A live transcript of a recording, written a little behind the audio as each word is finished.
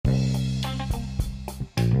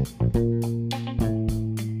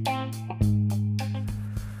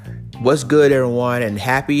What's good, everyone, and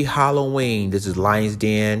happy Halloween. This is Lions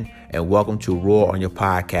Den, and welcome to Roar on Your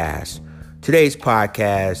Podcast. Today's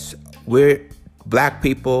podcast, we're black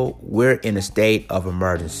people, we're in a state of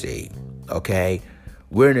emergency, okay?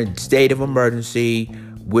 We're in a state of emergency.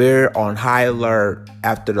 We're on high alert.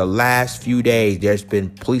 After the last few days, there's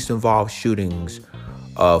been police-involved shootings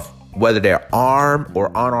of whether they're armed or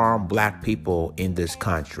unarmed black people in this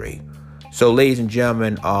country. So, ladies and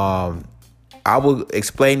gentlemen, I will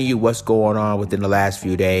explain to you what's going on within the last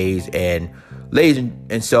few days. And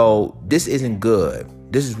so this isn't good.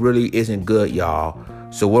 This really isn't good, y'all.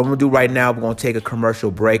 So what I'm going to do right now, we're going to take a commercial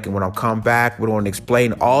break. And when I come back, we're going to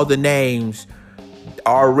explain all the names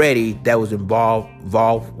already that was involved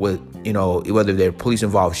with, whether they're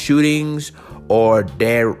police-involved shootings or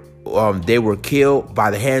they were killed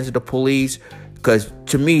by the hands of the police. Because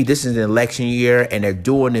to me, this is an election year, and they're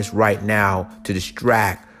doing this right now to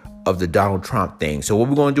distract of the Donald Trump thing. So what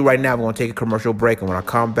we're going to do right now, we're going to take a commercial break, and when I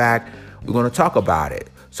come back, we're going to talk about it.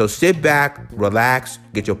 So sit back, relax,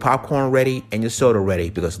 get your popcorn ready and your soda ready,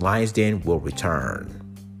 because Lions Den will return.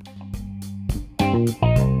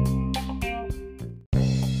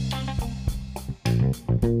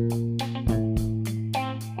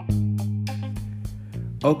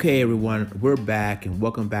 Okay, everyone, we're back, and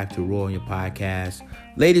welcome back to Roar on Your Podcast.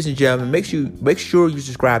 Ladies and gentlemen, make sure you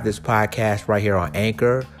subscribe to this podcast right here on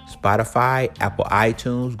Anchor, Spotify, Apple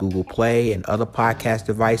iTunes, Google Play, and other podcast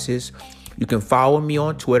devices. You can follow me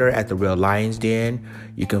on Twitter at The Real Lions Den.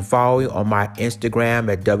 You can follow me on my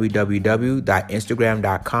Instagram at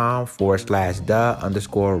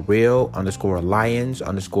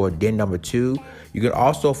www.instagram.com/the_real_lions_den2. You can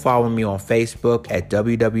also follow me on Facebook at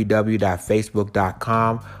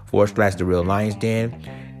www.facebook.com/The Real Lions Den.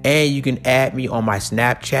 And you can add me on my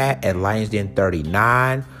Snapchat at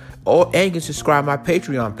LionsDen39. And you can subscribe to my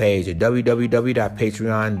Patreon page at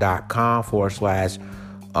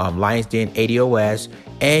www.patreon.com/LionsDen80OS.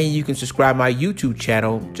 And you can subscribe to my YouTube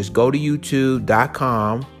channel. Just go to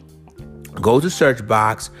youtube.com, go to search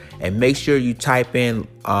box, and make sure you type in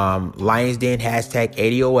Lions Den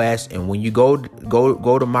 #80OS. And when you go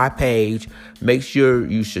to my page, make sure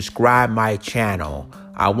you subscribe my channel.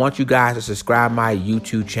 I want you guys to subscribe my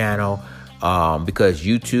YouTube channel because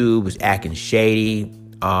YouTube is acting shady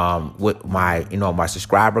with my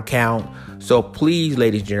subscriber count. So please,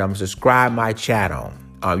 ladies and gentlemen, subscribe my channel.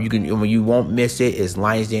 You won't miss it. It's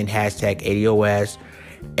Lions Den #80OS.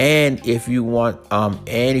 And if you want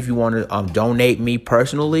to donate me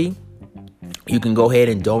personally, you can go ahead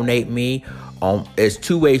and donate me. There's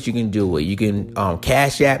two ways you can do it. You can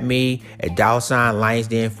cash at me at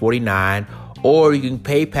 $LionsDen49, or you can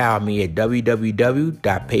PayPal me at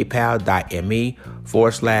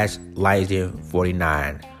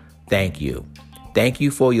www.paypal.me/LionsDen49. Thank you. Thank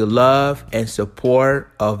you for your love and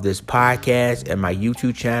support of this podcast and my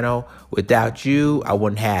YouTube channel. Without you, I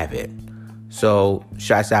wouldn't have it. So,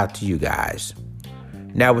 shouts out to you guys.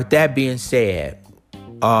 Now, with that being said,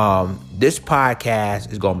 this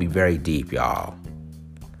podcast is going to be very deep, y'all.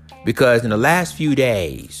 Because in the last few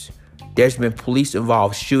days, there's been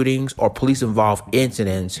police-involved shootings or police-involved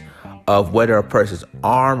incidents of whether a person's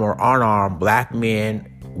armed or unarmed black men,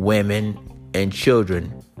 women, and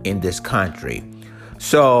children in this country.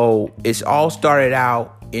 So it's all started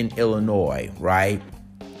out in Illinois, right?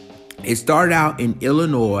 It started out in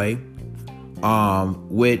Illinois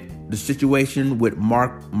with the situation with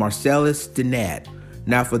Marcellus Stinnett.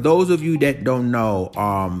 Now, for those of you that don't know,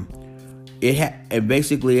 and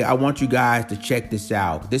basically, I want you guys to check this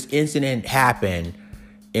out. This incident happened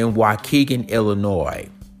in Waukegan, Illinois.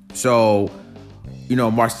 So,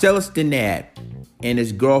 Marcellus Stinnett and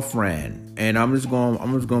his girlfriend, and I'm just going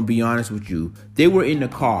to be honest with you. They were in the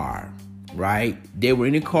car, right? They were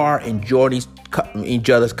in the car enjoying each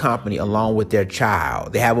other's company along with their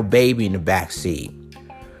child. They have a baby in the back seat.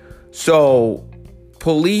 So,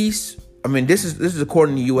 police. This is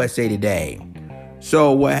according to USA Today.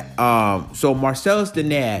 So Marcellus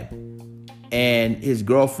Stinnett and his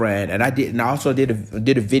girlfriend, and I also did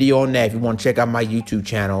a video on that. If you want to check out my YouTube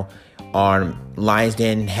channel on Lions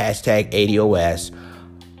Den #80OS.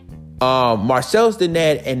 Marcellus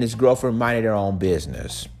Stinnett and his girlfriend minded their own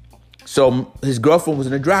business. So his girlfriend was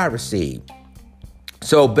in the driver's seat.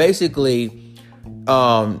 So basically,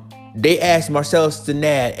 they asked Marcellus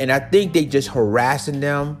Stinnett, and I think they just harassing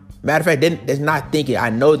them. Matter of fact, they're not thinking.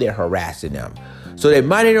 I know they're harassing them. So they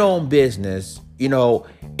minded their own business,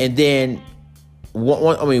 and then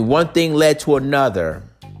one thing led to another.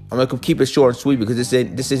 I'm going to keep it short and sweet because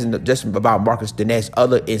this isn't just about Marcus Stinnett's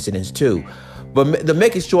other incidents too. But to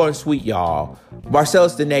make it short and sweet, y'all,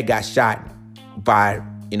 Marcellus Danette got shot by,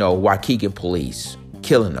 Waukegan police,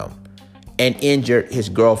 killing him, and injured his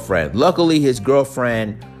girlfriend. Luckily, his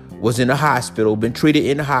girlfriend was in the hospital, been treated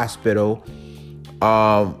in the hospital.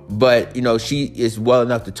 But she is well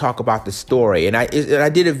enough to talk about the story. And I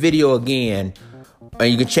did a video again,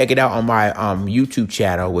 and you can check it out on my YouTube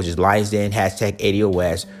channel, which is Lions Den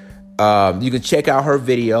 #ADOS. You can check out her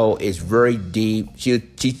video. It's very deep. She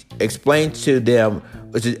explained to them,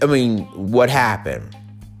 what happened.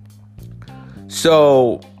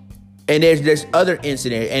 So, and there's other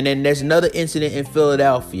incident, and then there's another incident in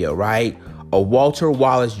Philadelphia, right? Walter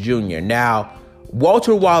Wallace Jr. Now,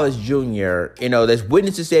 Walter Wallace Jr., there's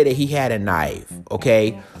witnesses say that he had a knife,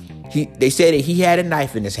 okay? They say that he had a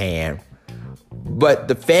knife in his hand, but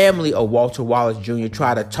the family of Walter Wallace Jr.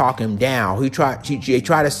 tried to talk him down. They tried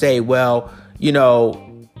to say, well,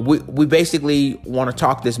 we basically want to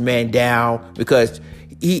talk this man down because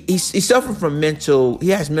he suffered from he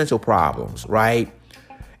has mental problems, right?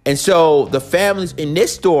 And so the families in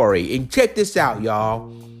this story, and check this out,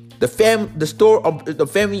 y'all, the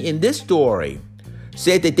family in this story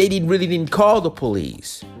said that they didn't call the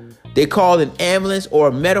police. They called an ambulance or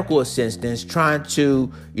a medical assistance trying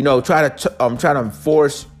to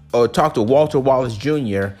force or talk to Walter Wallace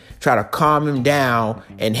Jr., try to calm him down,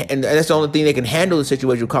 and that's the only thing they can handle the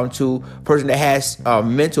situation. Come to a person that has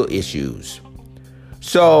mental issues.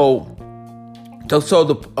 So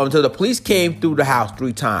the police came through the house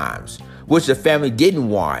 3 times, which the family didn't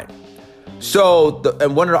want. So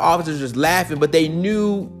and one of the officers was laughing, but they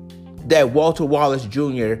knew that Walter Wallace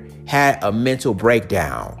Jr. had a mental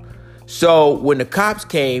breakdown. So when the cops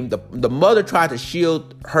came, the mother tried to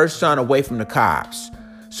shield her son away from the cops.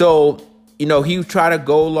 So, he tried to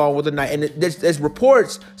go along with the knife. And there's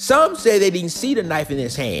reports, some say they didn't see the knife in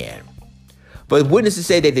his hand, but witnesses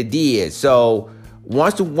say that they did. So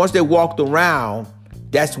once they walked around,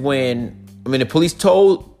 that's when, the police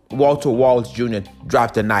told Walter Wallace Jr.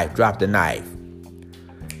 drop the knife.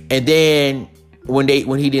 And then when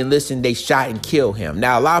he didn't listen, they shot and killed him.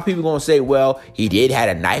 Now, a lot of people are going to say, well, he did have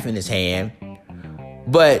a knife in his hand,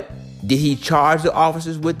 but did he charge the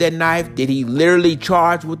officers with that knife? Did he literally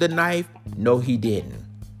charge with the knife? No, he didn't.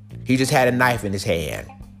 He just had a knife in his hand.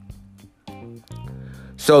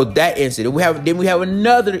 So that incident, we have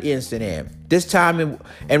another incident. This time,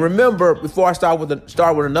 and remember, before I start with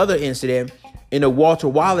another incident, in the Walter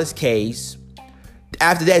Wallace case,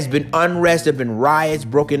 after that, it's been unrest, there have been riots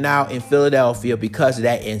broken out in Philadelphia because of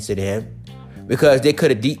that incident, because they could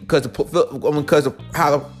have because of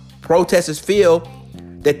how the protesters feel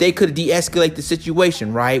that they could de-escalate the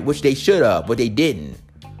situation, right? Which they should have, but they didn't.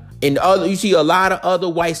 And you see a lot of other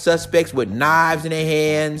white suspects with knives in their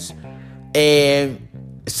hands, and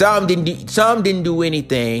some didn't do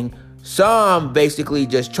anything. Some basically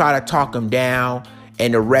just try to talk them down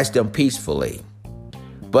and arrest them peacefully.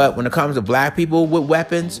 But when it comes to black people with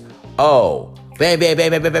weapons, bam, bam, bam,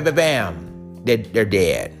 bam, bam, bam, bam, they're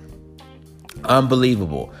dead.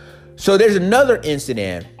 Unbelievable. So there's another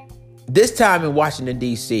incident, this time in Washington,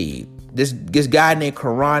 D.C. This guy named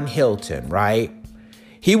Karan Hilton, right?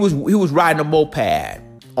 He was riding a moped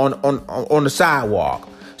on the sidewalk.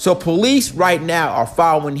 So police right now are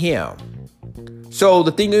following him. So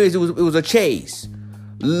the thing is, it was a chase.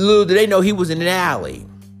 Little did they know he was in an alley.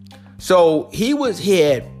 So he was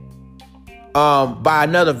hit by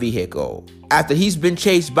another vehicle after he's been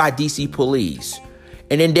chased by DC police,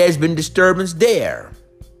 and then there's been disturbance there.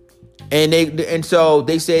 And so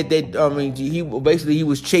they said that he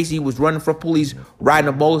was chasing, he was running from police, riding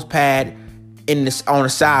a moped on a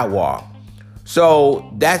sidewalk. So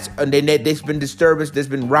and then there's been disturbance, there's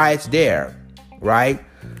been riots there, right?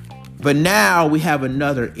 But now we have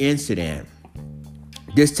another incident,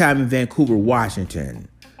 this time in Vancouver, Washington.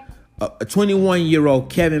 A 21-year-old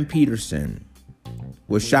Kevin Peterson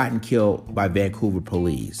was shot and killed by Vancouver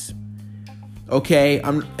police. Okay,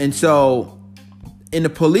 and so in the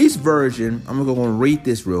police version, I'm going to read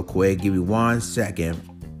this real quick. Give me 1 second.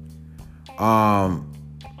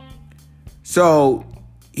 So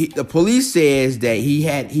the police says that he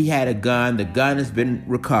had a gun. The gun has been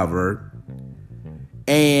recovered.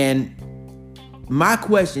 And my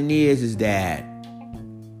question is that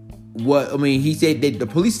he said that the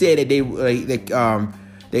police said that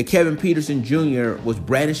that Kevin Peterson Jr. was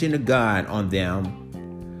brandishing a gun on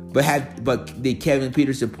them, but did Kevin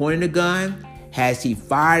Peterson pointing a gun? Has he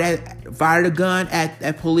fired a gun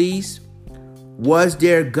at police? Was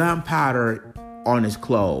there gunpowder on his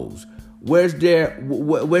clothes? Where's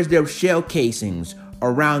there shell casings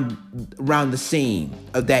around the scene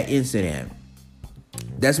of that incident?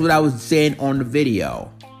 That's what I was saying on the video.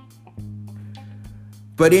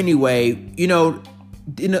 But anyway, here's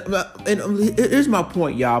my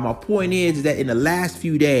point, y'all. My point is that in the last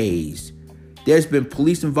few days, there's been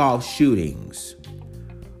police-involved shootings.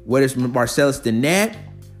 Whether it's Marcellus Danette,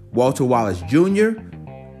 Walter Wallace Jr.,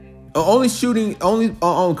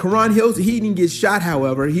 on Karan Hilton. He didn't get shot,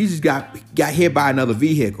 however. He just got hit by another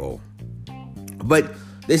vehicle. But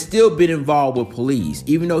they've still been involved with police.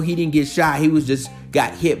 Even though he didn't get shot, he was just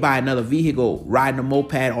got hit by another vehicle riding a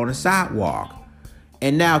moped on a sidewalk.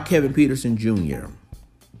 And now Kevin Peterson Jr.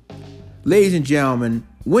 Ladies and gentlemen,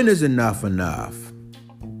 when is enough enough?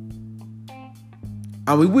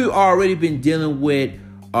 I mean, we've already been dealing with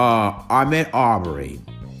Ahmaud Arbery.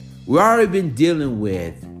 We've already been dealing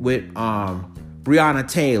with Breonna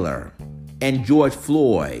Taylor and George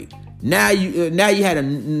Floyd. Now you had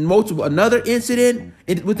another incident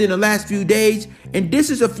within the last few days, and this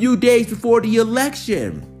is a few days before the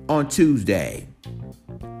election on Tuesday.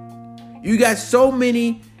 You got so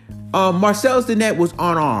many. Marcellus Danette was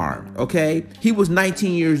unarmed. Okay, he was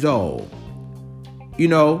 19 years old.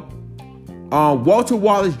 Walter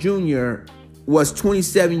Wallace Jr. was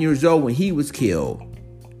 27 years old when he was killed.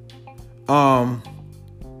 And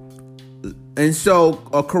so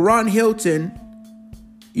Karan Hilton,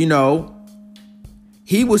 he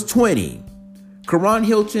was 20. Karan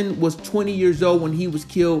Hilton was 20 years old when he was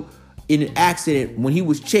killed in an accident when he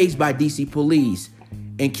was chased by DC police.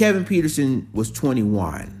 And Kevin Peterson was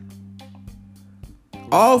 21.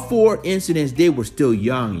 All four incidents, they were still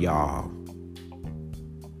young, y'all.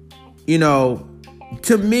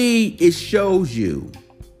 To me, it shows you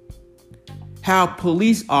how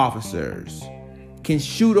police officers can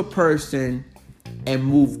shoot a person and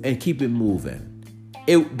move and keep it moving.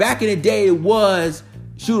 Back in the day, it was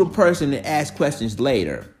shoot a person and ask questions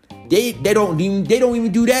later. They don't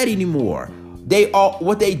even do that anymore.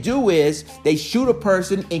 What they do is they shoot a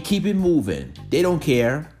person and keep it moving. They don't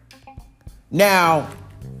care. Now,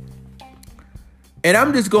 and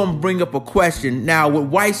I'm just going to bring up a question now with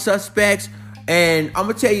white suspects. And I'm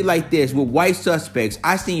going to tell you like this. With white suspects,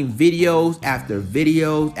 I've seen videos after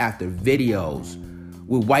videos after videos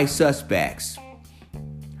with white suspects.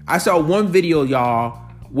 I saw one video, y'all,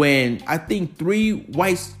 when I think three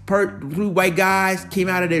white guys came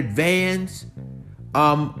out of their vans,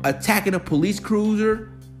 attacking a police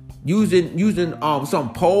cruiser, using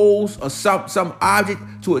some poles or some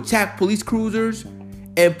object to attack police cruisers.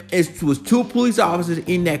 And it was two police officers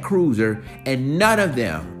in that cruiser, and none of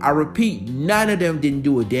them, I repeat, none of them didn't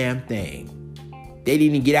do a damn thing. They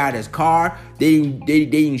didn't even get out of his car. They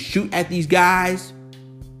didn't shoot at these guys,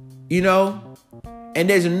 And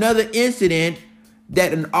there's another incident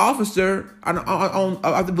that an officer,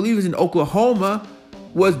 I believe it was in Oklahoma,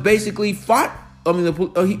 was basically fought.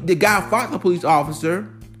 The guy fought the police officer,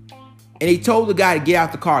 and he told the guy to get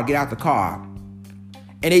out the car.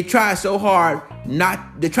 And they tried so hard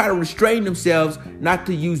they try to restrain themselves not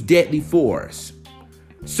to use deadly force.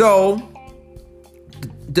 So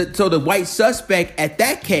the white suspect at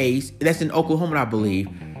that case, that's in Oklahoma, I believe,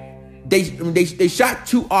 they shot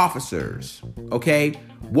two officers, okay?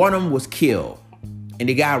 One of them was killed, and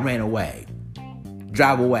the guy ran away,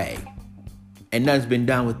 drive away, and nothing's been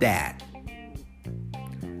done with that.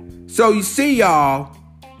 So you see, y'all,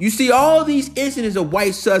 all these incidents of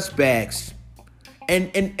white suspects.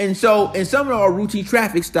 And some of them are routine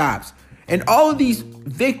traffic stops. And all of these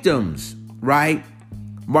victims, right?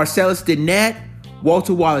 Marcellus Danette,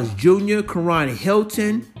 Walter Wallace Jr., Karan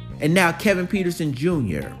Hilton, and now Kevin Peterson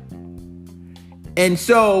Jr. And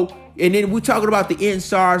then we're talking about the End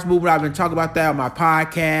SARS movement. I've been talking about that on my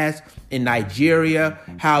podcast in Nigeria,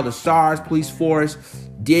 how the SARS police force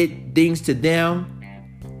did things to them.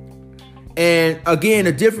 And again,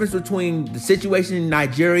 the difference between the situation in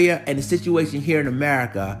Nigeria and the situation here in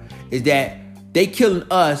America is that they killing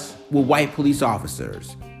us with white police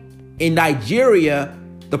officers. In Nigeria,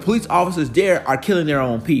 the police officers there are killing their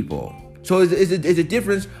own people. So it's a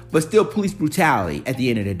difference, but still police brutality at the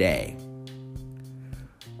end of the day.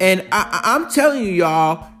 And I'm telling you,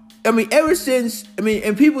 y'all, ever since,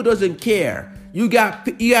 and people doesn't care. You got,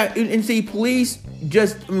 and see, police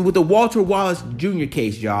with the Walter Wallace Jr.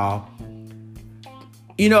 case, y'all.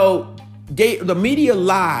 The media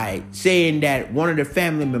lied saying that one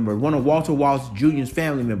of Walter Wallace Jr.'s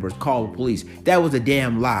family members called the police. That was a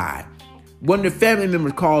damn lie. One of the family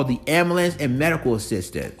members called the ambulance and medical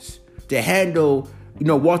assistants to handle,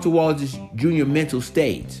 Walter Wallace Jr. mental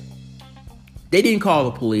state. They didn't call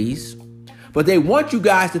the police, but they want you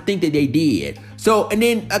guys to think that they did. So, and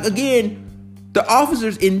then again, the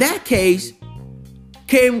officers in that case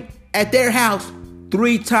came at their house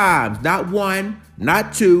 3 times, not 1,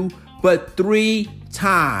 not 2, but 3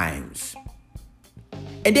 times.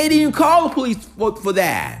 And they didn't even call the police for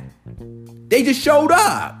that. They just showed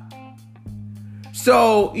up.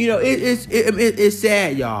 So, it's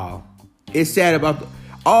sad, y'all. It's sad about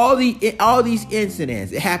all these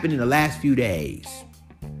incidents. It happened in the last few days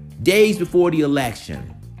before the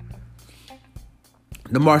election.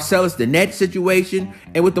 The Marcellus Danette situation,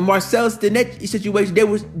 and with the Marcellus Danette situation,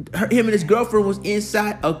 him and his girlfriend was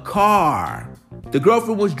inside a car. The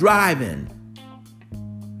girlfriend was driving.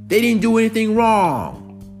 They didn't do anything wrong.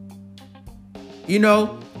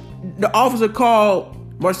 The officer called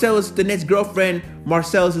Marcellus Danette's girlfriend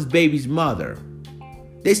Marcellus's baby's mother.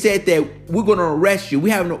 They said that we're going to arrest you.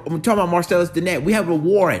 I'm talking about Marcellus Danette. We have a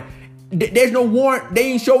warrant. There's no warrant.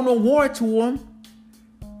 They ain't show no warrant to him.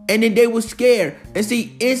 And then they were scared. And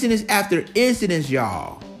see, incidents after incidents,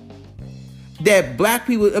 y'all. That black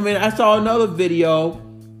people, I saw another video,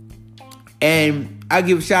 and I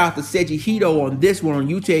give a shout out to Seji Hito on this one on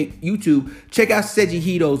YouTube. Check out Seji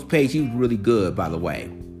Hito's page. He was really good, by the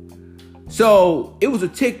way. So it was a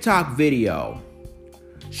TikTok video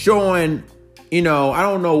showing, I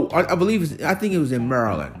don't know, I think it was in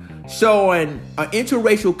Maryland, showing an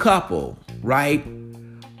interracial couple, right?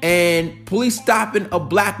 And police stopping a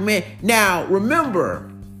black man. Now,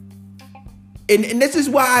 remember, and this is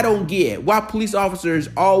why I don't get why police officers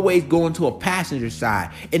always go into a passenger side.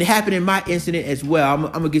 It happened in my incident as well.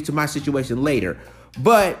 I'm going to get to my situation later.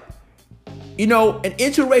 But, an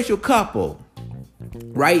interracial couple,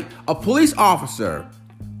 right? A police officer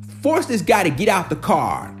forced this guy to get out the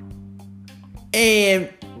car.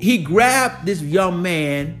 And he grabbed this young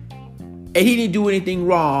man, and he didn't do anything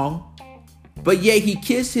wrong. But yet he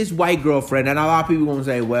kissed his white girlfriend. And a lot of people going to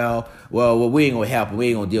say, well, we ain't going to help him. We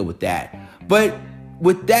ain't going to deal with that. But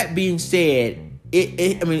with that being said,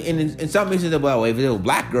 in some instances, well, if it was a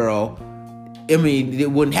black girl, it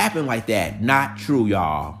wouldn't happen like that. Not true,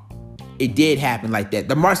 y'all. It did happen like that.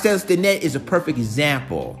 The Marcellus Danette is a perfect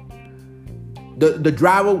example. The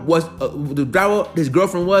driver, his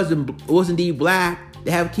girlfriend was indeed black.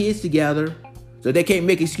 They have kids together. So they can't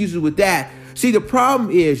make excuses with that. See, the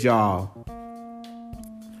problem is, y'all,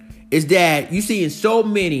 is that you see in so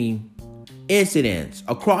many incidents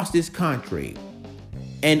across this country,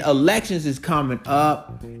 and elections is coming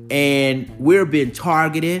up, and we're being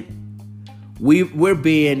targeted. We're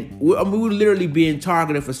literally being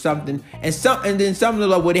targeted for something, and then some of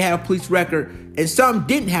them where they have a police record, and some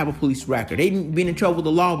didn't have a police record. They didn't been in trouble with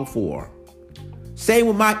the law before. Same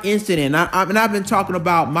with my incident. I've been talking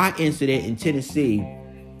about my incident in Tennessee.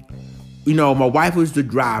 My wife was the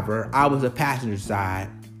driver. I was a passenger side.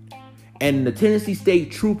 And the Tennessee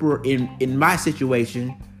State Trooper in my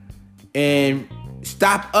situation and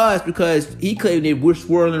stopped us because he claimed that we're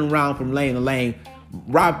swirling around from lane to lane.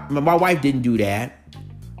 My wife didn't do that,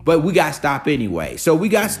 but we got stopped anyway. So we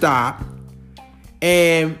got stopped,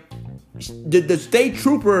 and the state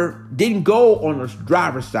trooper didn't go on the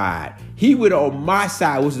driver's side. He went on my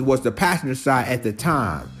side, which was the passenger side at the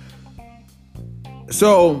time.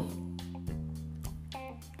 So,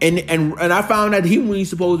 and I found out he wasn't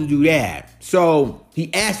supposed to do that. So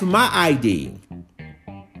he asked for my ID.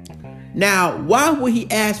 Now, why would he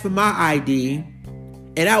ask for my ID?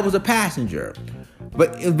 And I was a passenger.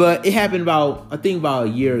 But it happened about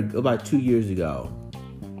 2 years ago.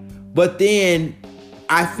 But then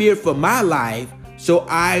I feared for my life, so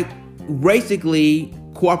I basically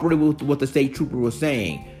cooperated with what the state trooper was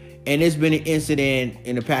saying. And there's been an incident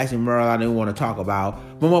in the past in Maryland I didn't want to talk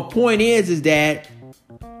about. But my point is that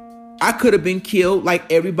I could have been killed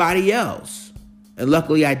like everybody else. And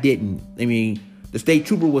luckily I didn't. The state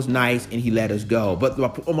trooper was nice and he let us go. But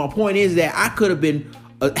my point is that I could have been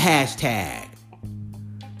a hashtag.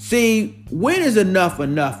 See, when is enough,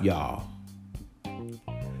 y'all?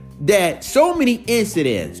 That so many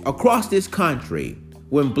incidents across this country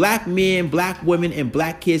when black men, black women, and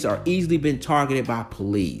black kids are easily been targeted by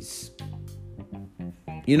police.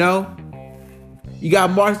 You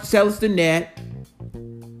got Marcellus Danette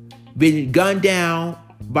been gunned down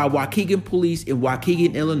by Waukegan police in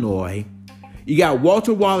Waukegan, Illinois. You got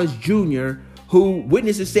Walter Wallace Jr., who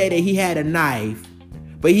witnesses said that he had a knife,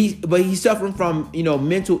 but he's suffering from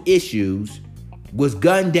mental issues, was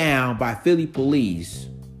gunned down by Philly police.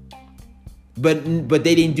 But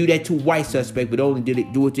they didn't do that to a white suspect, but only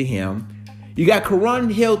do it to him. You got Karan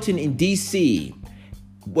Hilton in D.C.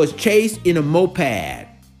 was chased in a moped,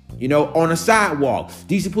 on a sidewalk.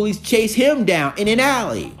 DC police chased him down in an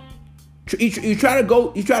alley. You try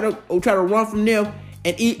to run from them,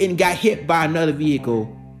 and got hit by another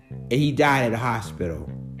vehicle, and he died at a hospital.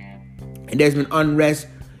 And there's been unrest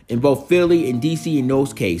in both Philly and D.C. in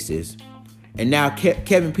those cases. And now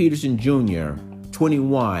Kevin Peterson Jr.,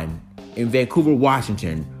 21, in Vancouver,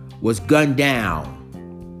 Washington, was gunned down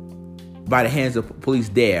by the hands of police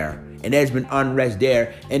there. And there's been unrest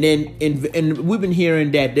there. And then and we've been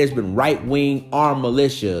hearing that there's been right-wing armed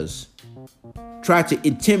militias try to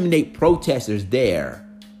intimidate protesters there.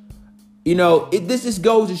 This just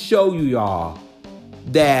goes to show you, y'all,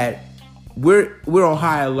 that we're on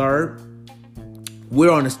high alert.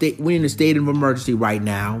 We're in a state of emergency right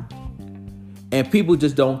now. And people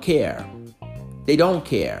just don't care. They don't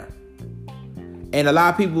care. And a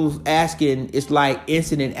lot of people asking, it's like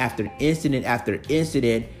incident after incident after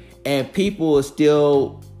incident, and people are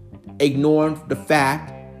still ignoring the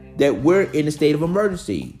fact that we're in a state of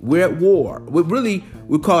emergency. We're at war.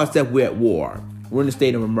 We call ourselves we're at war. We're in a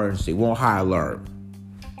state of emergency. We're on high alert.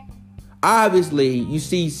 Obviously, you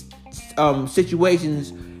see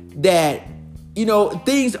situations that,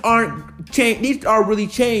 things aren't changing. These are really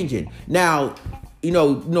changing. Now,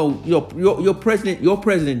 your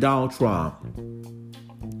president Donald Trump,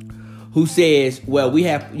 who says, well, we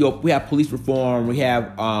have police reform, we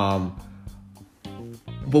have,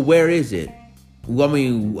 but where is it? I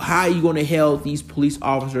mean, how are you going to hold these police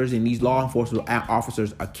officers and these law enforcement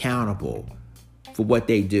officers accountable for what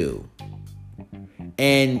they do?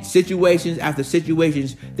 And situations after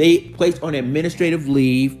situations, they placed on administrative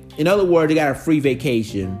leave. In other words, they got a free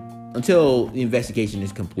vacation until the investigation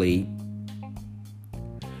is complete.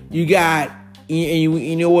 You got,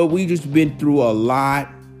 you know what, we just been through a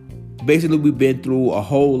lot. Basically, we've been through a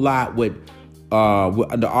whole lot with the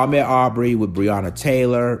Ahmaud Arbery, with Breonna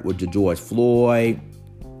Taylor, with the George Floyd,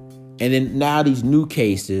 and then now these new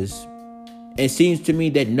cases. It seems to me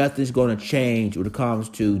that nothing's going to change when it comes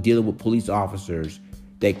to dealing with police officers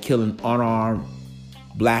that killing unarmed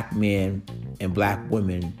black men and black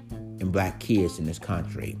women and black kids in this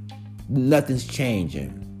country. Nothing's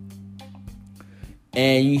changing.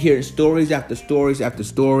 And you hear stories after stories after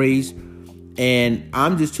stories. And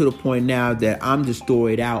I'm just to the point now that I'm just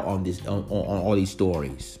storied out on all these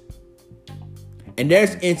stories. And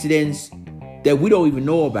there's incidents that we don't even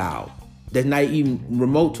know about, that's not even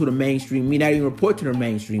remote to the mainstream media, not even report to the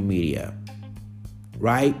mainstream media,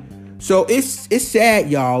 right? So it's sad,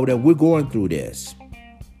 y'all, that we're going through this.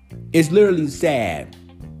 It's literally sad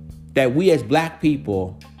that we as black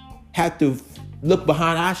people have to look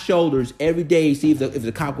behind our shoulders every day, see if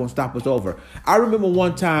the cop gonna stop us over. I remember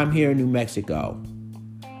one time here in New Mexico,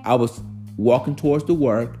 I was walking towards the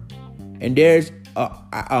work, and there's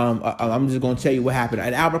I'm just gonna tell you what happened.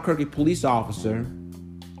 An Albuquerque police officer,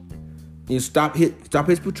 stop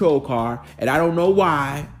his patrol car, and I don't know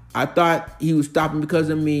why. I thought he was stopping because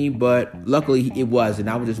of me, but luckily it wasn't.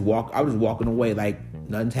 I was walking away like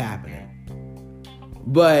nothing's happening.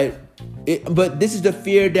 But this is the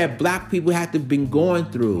fear that black people have to been going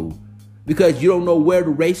through, because you don't know where the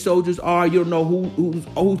race soldiers are. You don't know who's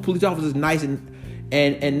police officers nice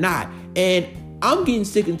and not. And I'm getting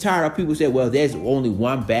sick and tired of people saying, well, there's only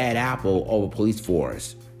one bad apple over police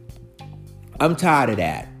force. I'm tired of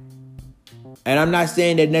that. And I'm not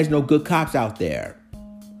saying that there's no good cops out there.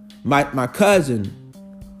 My cousin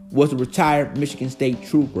was a retired Michigan State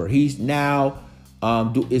trooper. He's now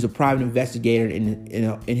is a private investigator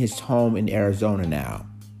in his home in Arizona now.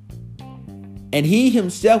 And he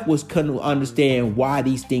himself couldn't understand why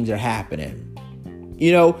these things are happening.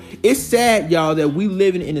 It's sad, y'all, that we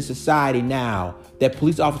living in a society now that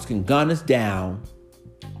police officers can gun us down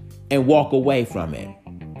and walk away from it.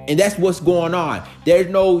 And that's what's going on. There's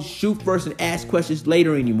no shoot first and ask questions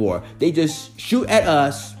later anymore. They just shoot at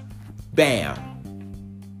us, bam.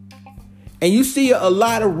 And you see a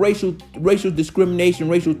lot of racial discrimination,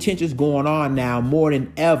 racial tensions going on now more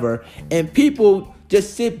than ever. And people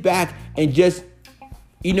just sit back and just,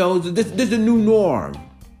 this is the new norm,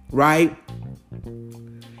 right?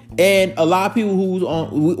 And a lot of people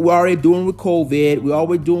we're already doing with COVID. We're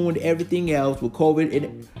always doing with everything else with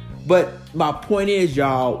COVID. But my point is,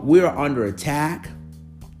 y'all, we're under attack.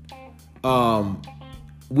 I'm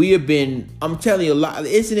telling you, a lot of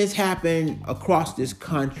incidents happen across this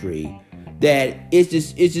country that it's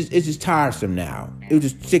just tiresome now. It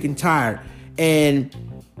was just sick and tired. And,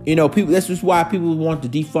 people, that's just why people want to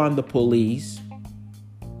defund the police.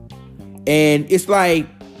 And it's like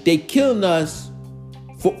they killing us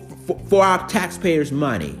for our taxpayers'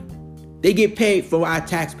 money. They get paid for our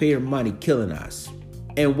taxpayer money killing us.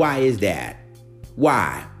 And why is that?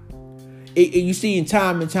 Why? You see in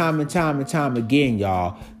time and time again,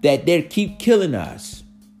 y'all, that they keep killing us.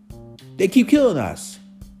 They keep killing us.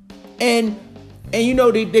 And they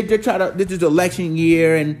try to, this is election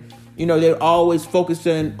year, and they're always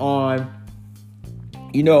focusing on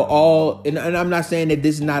and I'm not saying that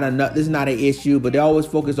this is not an issue, but they always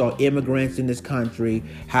focus on immigrants in this country,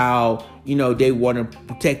 how, they want to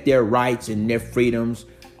protect their rights and their freedoms.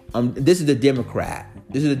 This is the Democrat.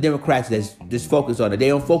 This is the Democrats that's just focused on it. They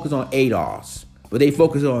don't focus on ADOS, but they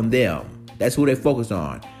focus on them. That's who they focus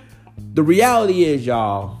on. The reality is,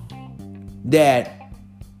 y'all, that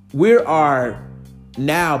we are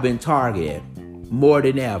now been targeted more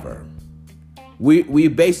than ever.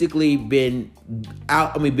 We've basically been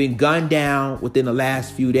been gunned down within the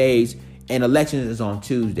last few days, and elections is on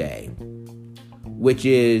Tuesday, which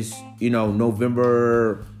is,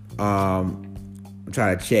 November, I'm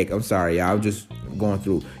trying to check. I'm sorry, y'all. I'm just going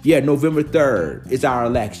through. Yeah, November 3rd is our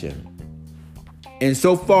election. And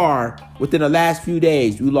so far, within the last few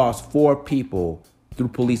days, we lost 4 people through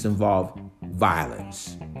police-involved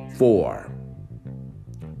violence. 4.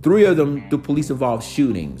 3 of them through police-involved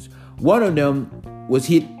shootings. One of them was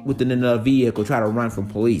hit within another vehicle trying to run from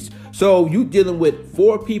police. So you dealing with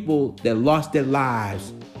 4 people that lost their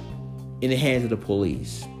lives in the hands of the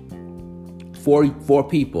police. 4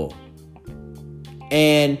 people.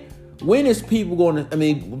 And when is people going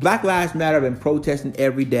to... Black Lives Matter have been protesting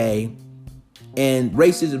every day, and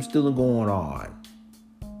racism still going on.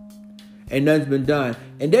 And nothing's been done.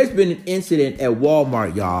 And there's been an incident at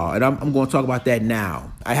Walmart, y'all. And I'm going to talk about that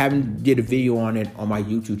now. I haven't did a video on it on my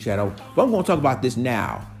YouTube channel, but I'm going to talk about this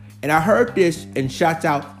now. And I heard this, and shouts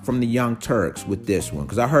out from the Young Turks with this one,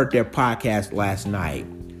 because I heard their podcast last night.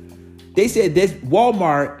 They said this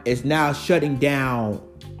Walmart is now shutting down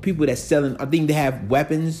people that's selling, I think they have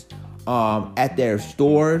weapons at their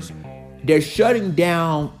stores. They're shutting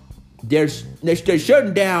down, they're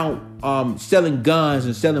shutting down selling guns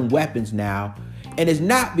and selling weapons now. And it's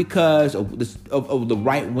not because of the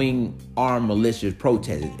right-wing armed militias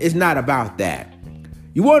protesting. It's not about that.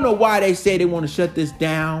 You want to know why they say they want to shut this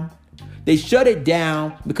down? They shut it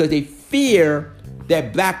down because they fear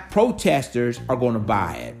that black protesters are going to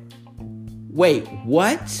buy it. Wait,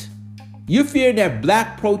 what? You fear that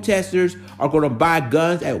black protesters are going to buy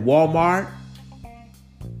guns at Walmart?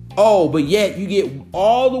 Oh, but yet you get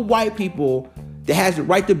all the white people that has the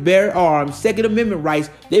right to bear arms, Second Amendment rights,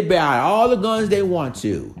 they bear all the guns they want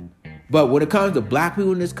to. But when it comes to black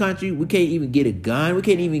people in this country, we can't even get a gun. We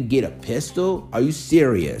can't even get a pistol. Are you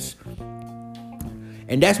serious?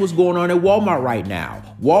 And that's what's going on at Walmart right now.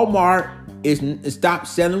 Walmart is stopped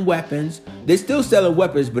selling weapons. They're still selling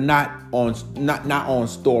weapons, but not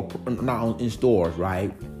in stores,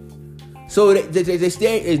 right? So they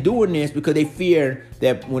stay doing this because they fear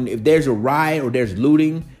that if there's a riot or there's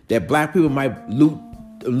looting, that black people might loot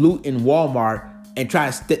in Walmart and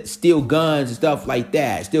try to steal guns and stuff like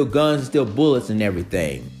that. Steal guns and steal bullets and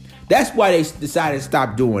everything. That's why they decided to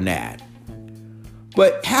stop doing that.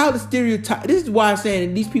 But how the stereotype... This is why I'm saying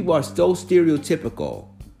that these people are so stereotypical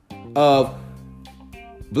of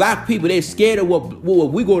black people. They're scared of what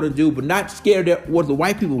we're going to do, but not scared of what the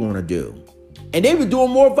white people want to do. And they've been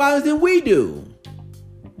doing more violence than we do.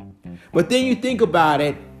 But then you think about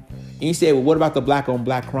it, and you say, well, what about the black on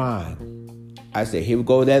black crime? I say, here we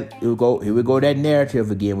go that narrative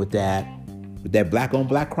again with that black on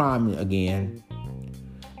black crime again.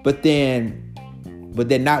 But then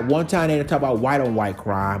not one time they talk about white on white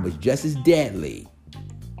crime, but just as deadly,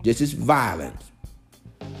 just as violent.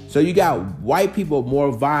 So you got white people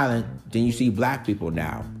more violent than you see black people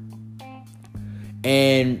now.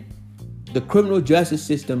 And the criminal justice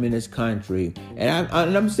system in this country, and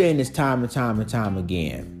I'm saying this time and time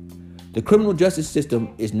again, the criminal justice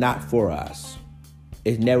system is not for us.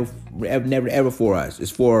 It's never ever for us. It's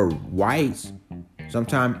for whites,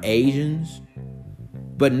 sometimes Asians,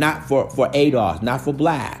 but not for ADOS, not for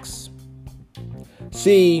blacks.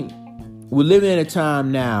 See, we're living in a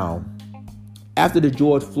time now, after the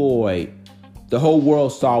George Floyd, the whole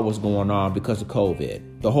world saw what's going on because of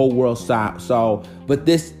COVID. The whole world saw, but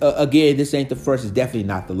this, again, this ain't the first, it's definitely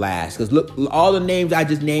not the last. Because look, all the names I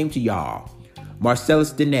just named to y'all,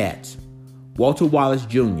 Marcellus Danette, Walter Wallace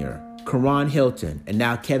Jr., Karan Hilton, and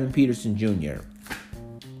now Kevin Peterson Jr.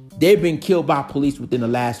 They've been killed by police within the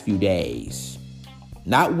last few days.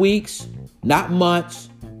 Not weeks, not months,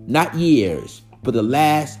 not years, but the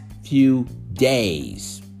last few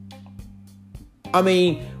days. I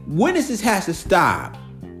mean, when does this have to stop?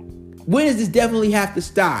 When does this definitely have to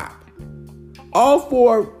stop? All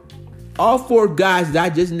four guys that I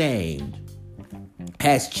just named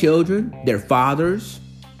has children, their fathers,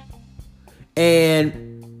 and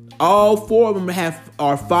all 4 of them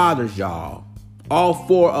are fathers, y'all. All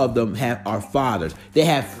 4 of them are fathers. They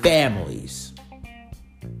have families.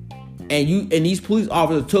 And these police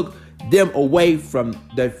officers took them away from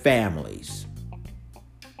their families.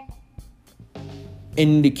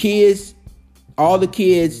 And the kids, all the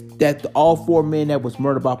kids all 4 men that was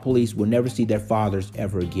murdered by police will never see their fathers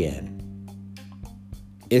ever again.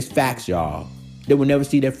 It's facts, y'all. They will never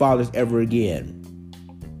see their fathers ever again.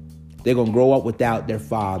 They're going to grow up without their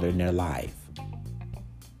father in their life.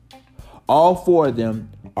 All 4 of them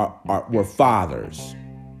were fathers.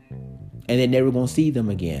 And they're never going to see them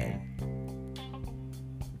again.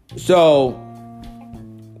 So,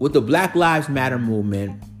 with the Black Lives Matter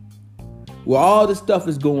movement, where all this stuff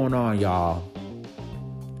is going on, y'all,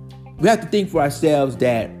 we have to think for ourselves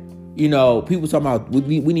that, people talking about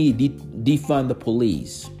we need to defund the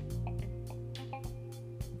police.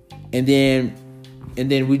 And then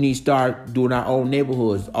we need to start doing our own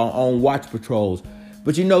neighborhoods, our own watch patrols.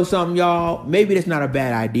 But you know something, y'all? Maybe that's not a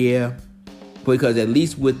bad idea. Because at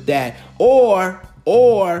least with that, or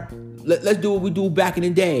let's do what we do back in the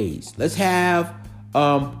days. Let's have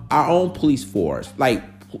our own police force, like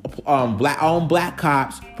black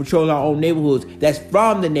cops patrolling our own neighborhoods. That's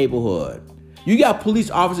from the neighborhood. You got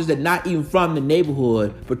police officers that not even from the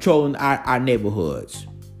neighborhood patrolling our neighborhoods,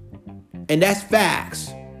 and that's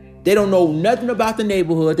facts. They don't know nothing about the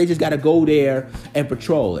neighborhood. They just got to go there and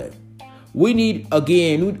patrol it. We need,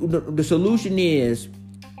 again, the solution is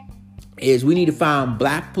we need to find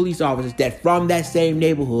black police officers that from that same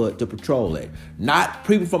neighborhood to patrol it. Not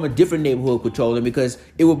people from a different neighborhood patrolling, because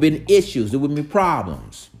it would be issues. It would be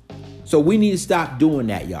problems. So we need to stop doing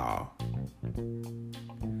that, y'all.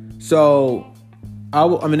 So,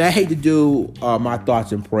 I hate to do my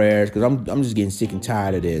thoughts and prayers because I'm just getting sick and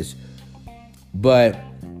tired of this. But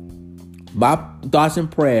my thoughts and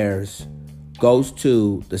prayers goes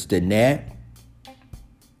to the Stinnett,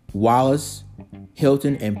 Wallace,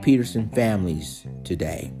 Hilton, and Peterson families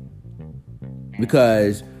today.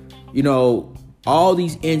 Because, all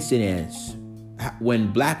these incidents,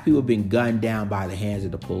 when black people have been gunned down by the hands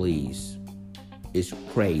of the police, is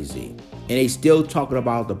crazy. And they still talking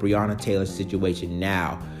about the Breonna Taylor situation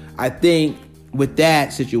now. I think with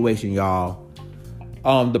that situation, y'all,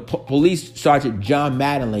 the police sergeant John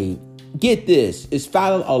Mattingly, get this, is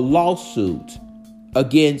filing a lawsuit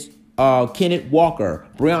against Kenneth Walker,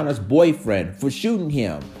 Breonna's boyfriend, for shooting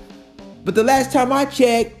him. But the last time I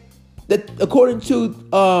checked, that according to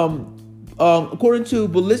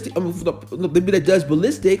ballistic, the people that does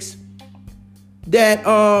ballistics, that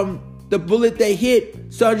the bullet that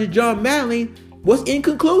hit Sergeant John Mattingly was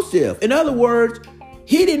inconclusive. In other words,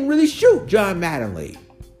 he didn't really shoot John Mattingly.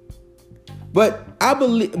 But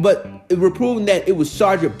we're proving that it was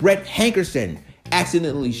Sergeant Brett Hankerson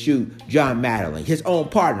accidentally shoot John Mattingly, his own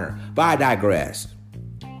partner. But I digress.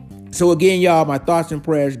 So again, y'all, my thoughts and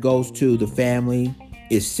prayers goes to the family.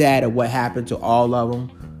 It's sad at what happened to all of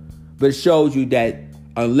them. But it shows you that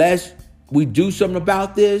unless we do something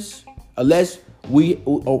about this,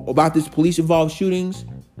 about this police-involved shootings,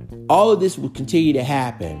 all of this will continue to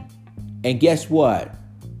happen. And guess what?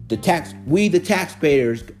 The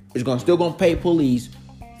taxpayers is still gonna pay police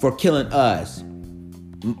for killing us,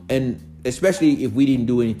 and especially if we didn't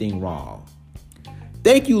do anything wrong.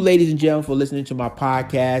 Thank you, ladies and gentlemen, for listening to my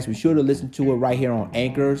podcast. Be sure to listen to it right here on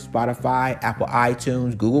Anchor, Spotify, Apple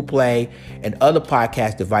iTunes, Google Play, and other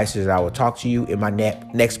podcast devices. I will talk to you in my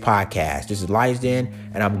next podcast. This is Lions Den,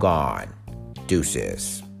 and I'm gone.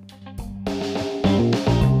 Deuces.